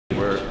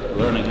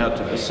learning how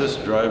to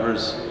assist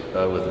drivers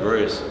with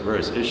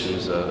various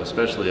issues,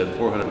 especially at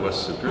 400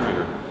 West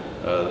Superior,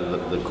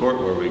 the court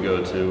where we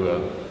go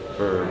to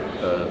for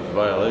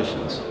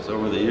violations. So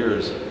over the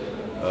years,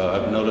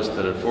 I've noticed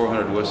that at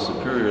 400 West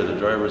Superior, the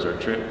drivers are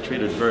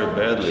treated very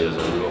badly as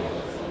a rule.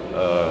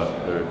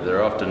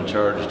 They're often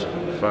charged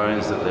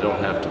fines that they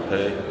don't have to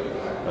pay.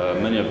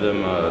 Many of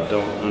them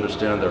don't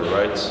understand their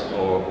rights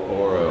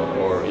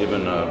or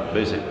even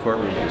basic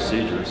courtroom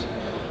procedures.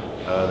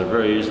 They're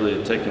very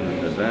easily taken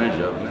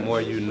advantage of. The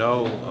more you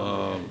know,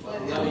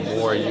 the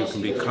more you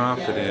can be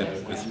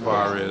confident as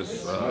far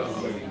as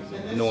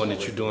knowing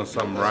that you're doing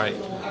something right,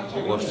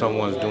 or if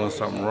someone's doing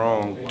something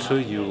wrong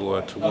to you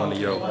or to one of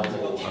your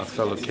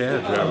fellow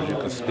cab drivers, you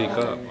can speak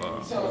up.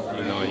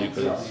 You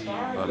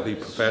can be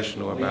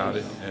professional about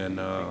it and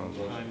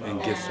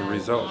get some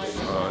results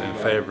in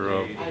favor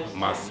of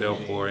myself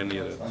or any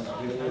of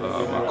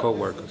my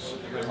co-workers.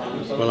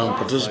 Well, I'm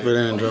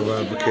participating in driver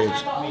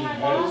advocates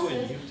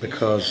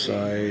because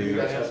I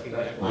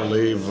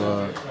believe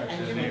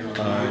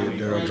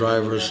there are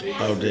drivers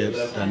out there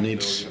that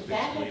needs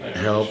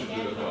help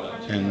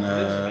in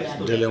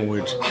dealing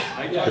with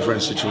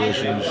different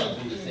situations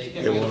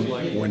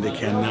when they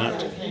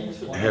cannot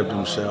help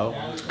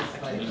themselves.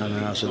 And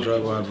as a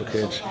driver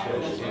advocate,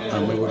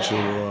 I'm able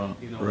to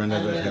render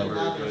that help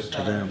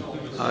to them.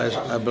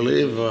 I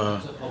believe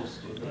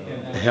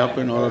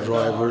helping other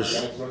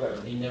drivers,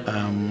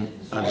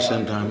 at the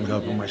same time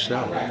helping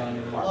myself.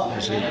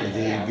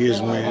 It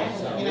gives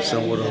me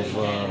somewhat of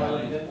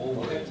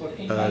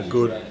a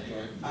good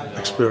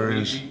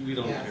experience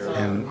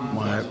in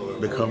my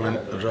becoming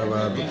a driver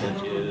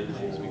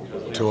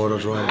advocate to other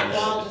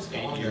drivers.